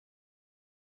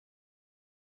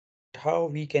how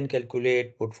we can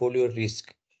calculate portfolio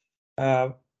risk. Uh,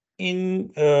 in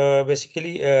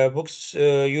basically books,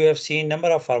 you have seen number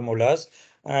of formulas.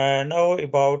 Now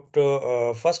about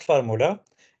first formula,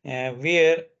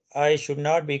 where I should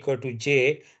not be equal to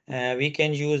j. We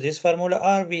can use this formula,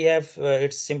 or we have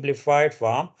its simplified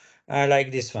form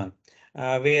like this one,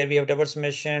 where we have double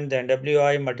summation, then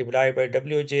wi multiplied by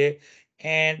wj,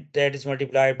 and that is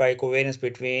multiplied by covariance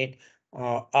between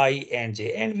I and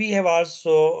j. And we have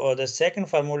also the second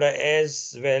formula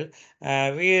as well,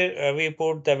 where we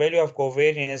put the value of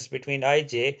covariance between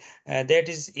ij, that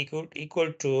is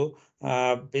equal to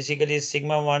basically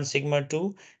sigma 1, sigma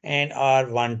 2, and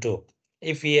r12.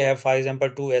 If we have, for example,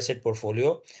 two asset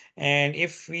portfolio, and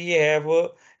if we have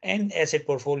an asset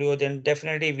portfolio, then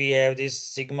definitely we have this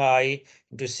sigma I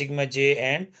into sigma j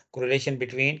and correlation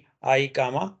between I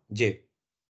comma j.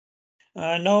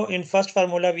 Now in first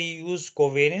formula we use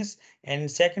covariance, and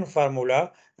second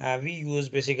formula we use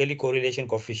basically correlation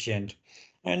coefficient.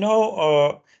 And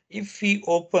now if we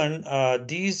open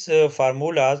these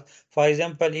formulas, for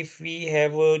example, if we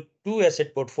have a two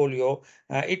asset portfolio,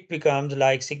 it becomes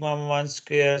like sigma 1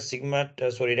 square sigma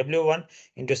sorry w1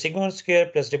 into sigma 1 square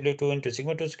plus w2 into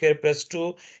sigma 2 square plus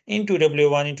 2 into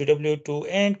w1 into w2,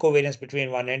 and covariance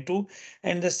between 1 and 2.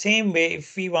 And the same way,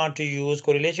 if we want to use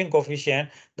correlation coefficient,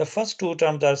 the first two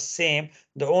terms are same.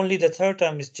 The third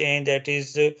term is changed, that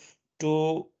is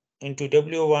 2 into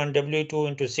W1, W2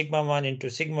 into sigma 1 into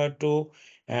sigma 2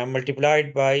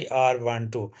 multiplied by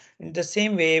R12. In the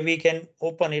same way, we can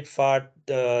open it for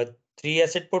the three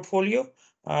asset portfolio.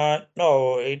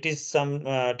 No, it is some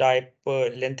type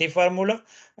lengthy formula.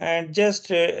 And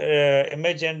just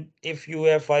imagine if you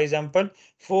have, for example,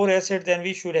 four assets, then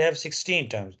we should have 16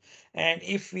 terms. And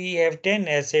if we have 10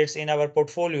 assets in our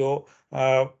portfolio,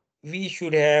 we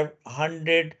should have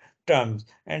 100 terms.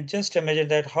 And just imagine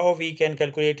that how we can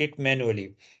calculate it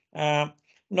manually.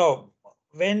 Now,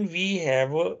 when we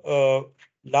have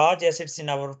large assets in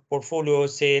our portfolio,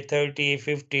 say 30,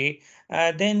 50,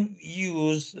 then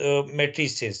use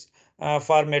matrices.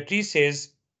 For matrices,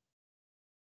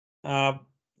 uh,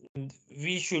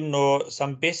 we should know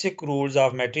some basic rules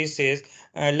of matrices.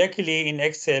 Luckily, in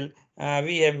Excel,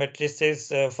 we have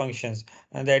matrices functions,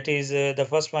 and that is the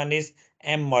first one is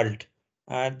mmult.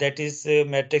 That is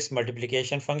matrix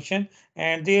multiplication function,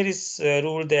 and there is a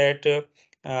rule that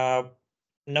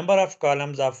number of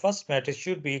columns of first matrix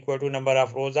should be equal to number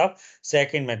of rows of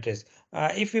second matrix.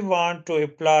 If we want to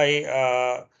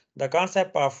apply the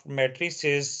concept of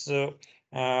matrices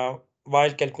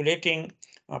while calculating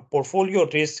portfolio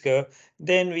risk,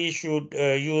 then we should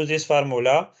use this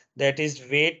formula, that is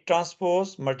weight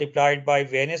transpose multiplied by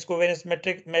variance covariance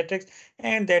matrix,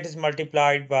 and that is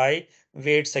multiplied by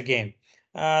weights again.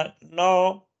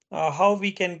 Now, how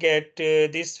we can get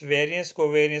this variance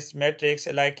covariance matrix?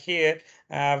 Like here,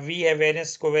 we have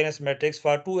variance covariance matrix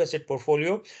for two asset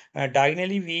portfolio.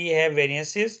 Diagonally, we have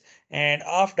variances, and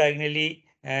off diagonally,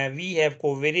 we have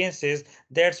covariances.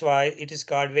 That's why it is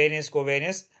called variance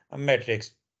covariance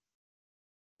matrix.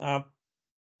 Uh,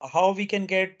 how we can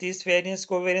get this variance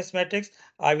covariance matrix,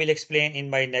 I will explain in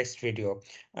my next video.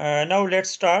 Now let's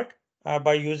start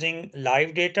by using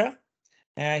live data.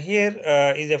 Here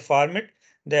is a format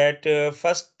that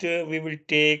first we will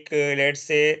take, let's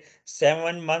say,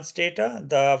 7 months data.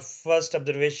 The first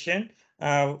observation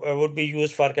would be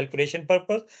used for calculation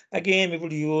purpose. Again, we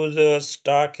would use a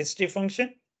stock history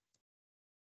function.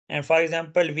 And for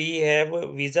example, we have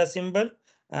a visa symbol.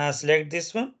 Select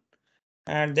this one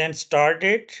and then start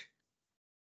it.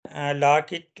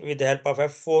 Lock it with the help of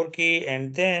F4 key,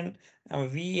 and then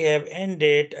we have end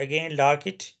date, again lock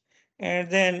it,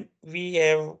 and then we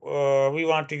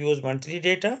want to use monthly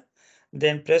data,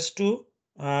 then press 2.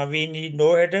 We need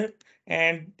no header,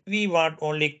 and we want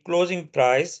only closing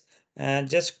price, and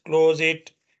just close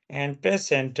it and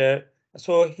press enter.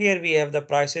 So here we have the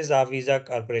prices of Visa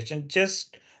Corporation.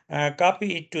 Just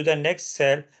copy it to the next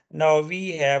cell. Now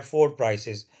we have four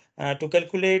prices. To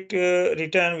calculate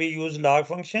return, we use log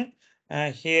function.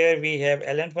 Here we have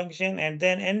ln function, and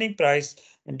then ending price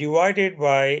divided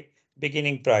by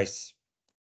beginning price.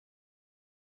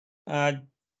 Uh,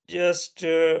 just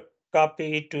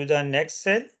copy it to the next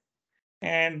cell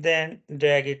and then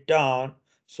drag it down.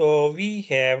 So we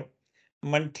have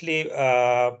monthly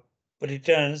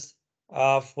returns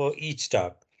for each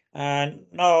stock. And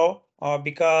now,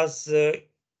 because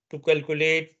to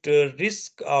calculate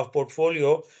risk of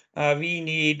portfolio, we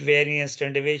need variance,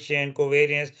 standard deviation,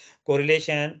 covariance,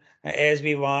 correlation, as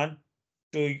we want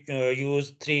to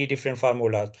use three different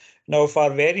formulas. Now, for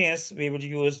variance, we will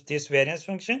use this variance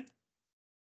function.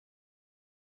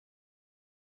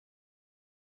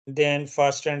 Then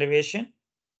for standard deviation,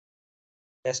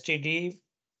 STD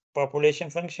population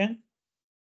function,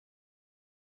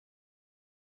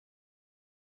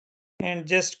 and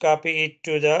just copy it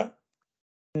to the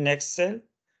next cell.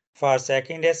 For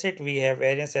second asset, we have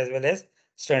variance as well as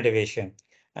standard deviation.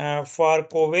 For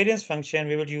covariance function,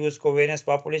 we will use covariance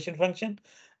population function.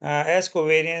 As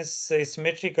covariance is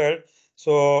symmetrical,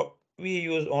 so we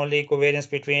use only covariance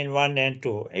between 1 and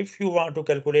 2. If you want to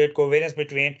calculate covariance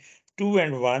between 2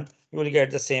 and 1, you will get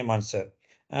the same answer.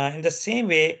 In the same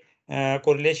way,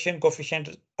 correlation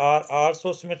coefficient are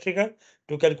also symmetrical.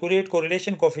 To calculate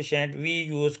correlation coefficient, we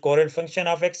use correl function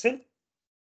of Excel.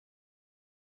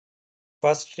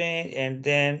 First range and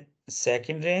then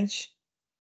second range.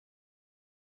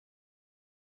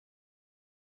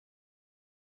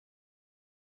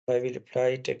 I will apply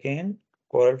it again,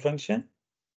 correl function.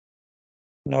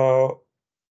 Now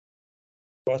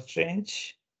first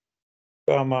range,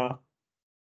 comma,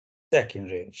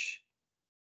 second range.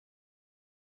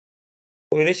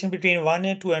 Correlation between 1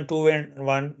 and 2 and 2 and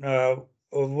 1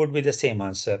 would be the same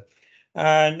answer.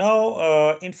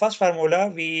 Now in first formula,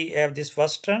 we have this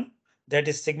first term, that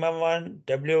is sigma 1,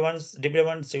 W1,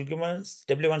 W1 sigma 1,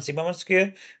 W1 sigma 1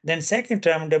 square. Then second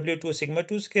term, W2 sigma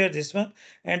 2 square, this one.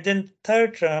 And then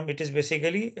third term, it is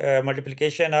basically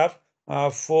multiplication of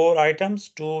 4 items,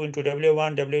 2 into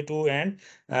W1, W2, and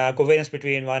covariance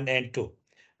between 1 and 2.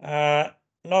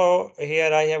 Now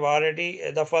here I have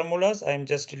already the formulas. I'm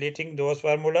just deleting those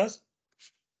formulas.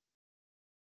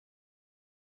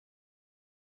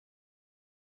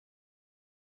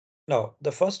 Now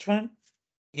the first one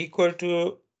equal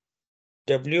to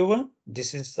W1.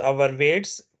 This is our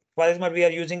weights. For example, we are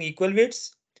using equal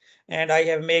weights, and I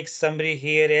have made summary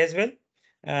here as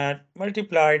well.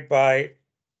 Multiplied by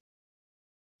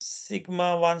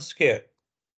sigma 1 square.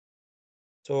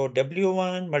 So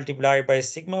W1 multiplied by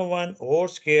sigma 1 whole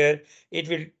square, it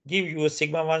will give you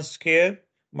sigma 1 square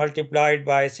multiplied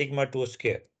by sigma 2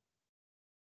 square.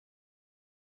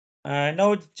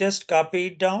 Now just copy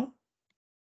it down.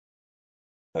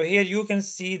 Now here you can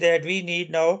see that we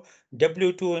need now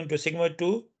W2 into sigma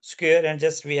 2 square, and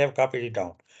just we have copied it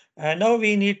down. And now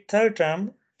we need third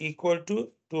term equal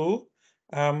to 2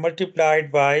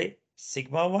 multiplied by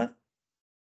sigma 1.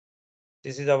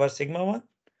 This is our sigma 1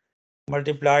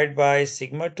 multiplied by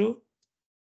sigma 2.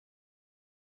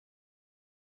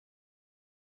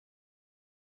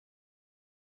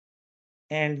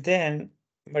 And then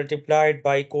multiplied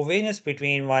by covariance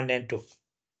between 1 and 2.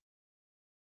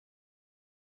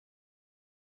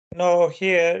 Now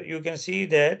here you can see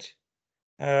that,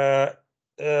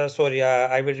 sorry,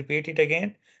 I will repeat it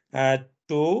again.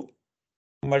 2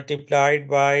 multiplied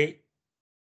by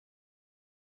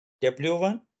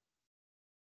W1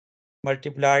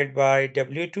 multiplied by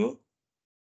W2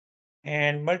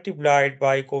 and multiplied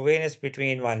by covariance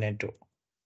between 1 and 2.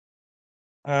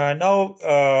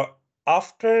 Now,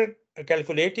 after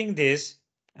calculating this,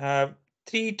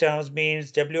 three terms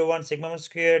means W1 sigma 1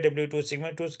 square, W2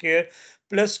 sigma 2 square,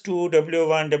 plus 2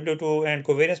 W1, W2, and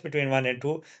covariance between 1 and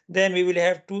 2, then we will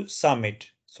have to sum it.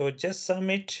 So just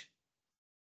sum it.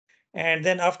 And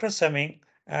then after summing,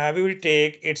 we will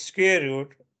take its square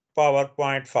root power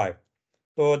 0.5.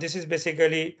 So this is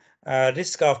basically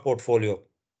risk of portfolio.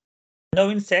 Now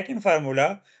in second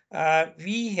formula,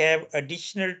 we have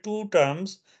additional two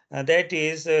terms, that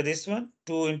is this one,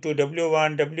 2 into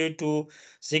W1, W2,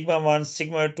 sigma 1,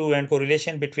 sigma 2, and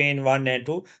correlation between 1 and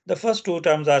 2. The first two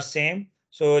terms are same.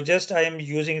 So just I am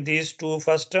using these two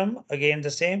first term, again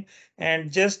the same.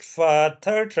 And just for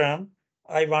third term,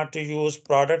 I want to use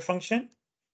product function.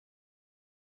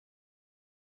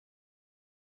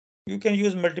 You can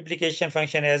use multiplication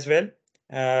function as well,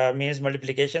 means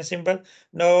multiplication symbol.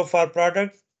 Now for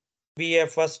product, we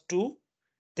have first 2,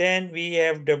 then we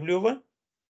have W1,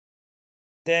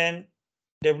 then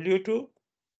W2,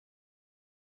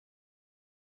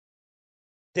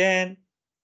 then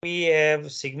we have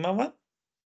sigma 1,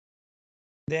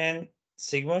 then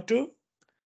sigma 2,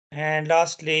 and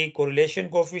lastly correlation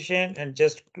coefficient, and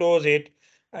just close it.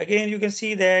 Again, you can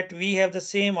see that we have the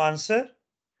same answer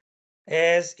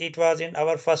as it was in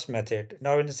our first method.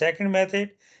 Now in the second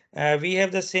method, we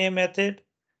have the same method,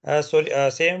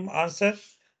 same answer.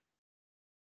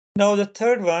 Now the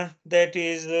third one, that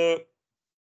is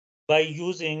by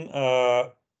using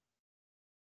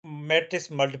matrix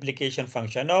multiplication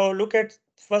function. Now look at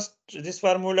first this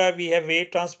formula. We have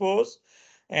weight transpose,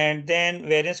 and then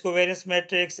variance covariance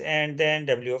matrix, and then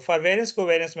W. For variance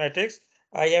covariance matrix,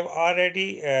 I have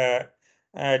already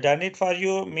done it for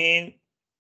you. Mean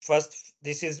first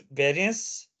this is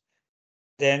variance,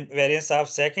 then variance of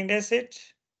second asset,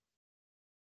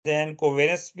 then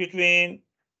covariance between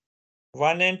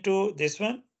 1 and 2, this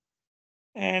one,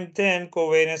 and then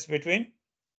covariance between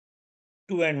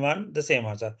 2 and 1, the same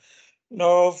answer.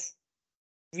 Now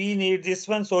we need this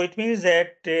one, so it means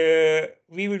that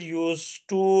we will use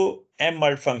two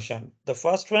mmult function. The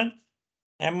first one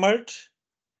mmult,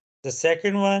 the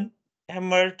second one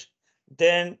mmult,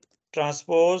 then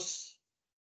transpose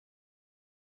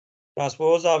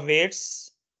of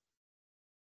weights,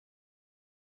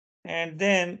 and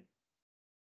then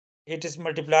it is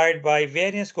multiplied by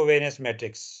variance covariance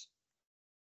matrix,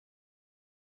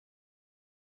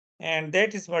 and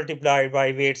that is multiplied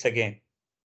by weights again.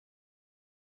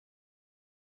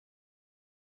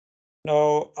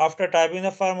 Now, after typing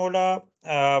the formula,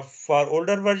 for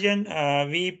older version,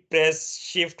 we press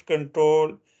Shift,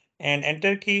 Control, and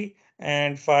Enter key.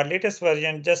 And for latest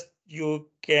version, just you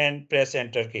can press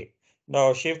Enter key.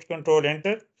 Now, Shift, Control,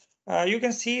 Enter. You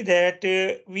can see that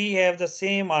we have the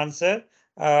same answer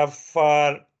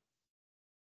for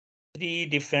three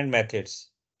different methods.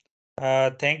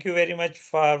 Thank you very much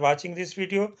for watching this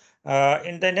video.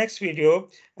 In the next video,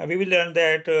 we will learn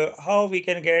that how we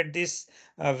can get this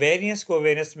variance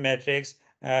covariance matrix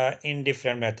in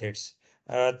different methods.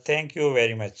 Thank you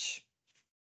very much.